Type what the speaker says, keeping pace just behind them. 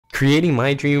Creating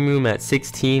my dream room at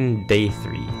 16, day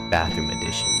 3, bathroom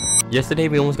edition. Yesterday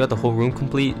we almost got the whole room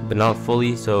complete, but not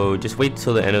fully, so just wait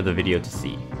till the end of the video to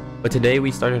see. But today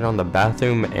we started on the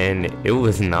bathroom and it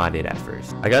was not it at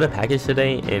first. I got a package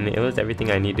today and it was everything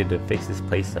I needed to fix this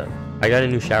place up. I got a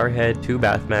new shower head, 2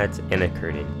 bath mats, and a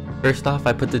curtain. First off,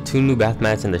 I put the 2 new bath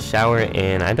mats in the shower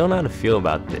and I don't know how to feel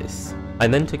about this. I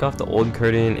then took off the old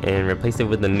curtain and replaced it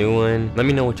with the new one. Let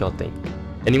me know what y'all think.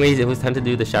 Anyways, it was time to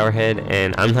do the shower head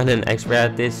and I'm not an expert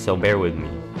at this, so bear with me.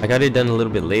 I got it done a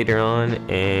little bit later on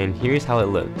and here's how it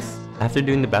looks. After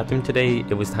doing the bathroom today,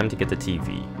 it was time to get the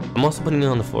TV. I'm also putting it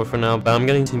on the floor for now, but I'm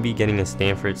going to be getting a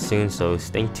stand for it soon, so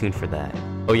stay tuned for that.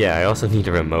 Oh yeah, I also need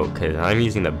a remote because I'm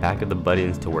using the back of the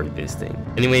buttons to work this thing.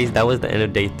 Anyways, that was the end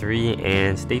of day 3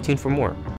 and stay tuned for more.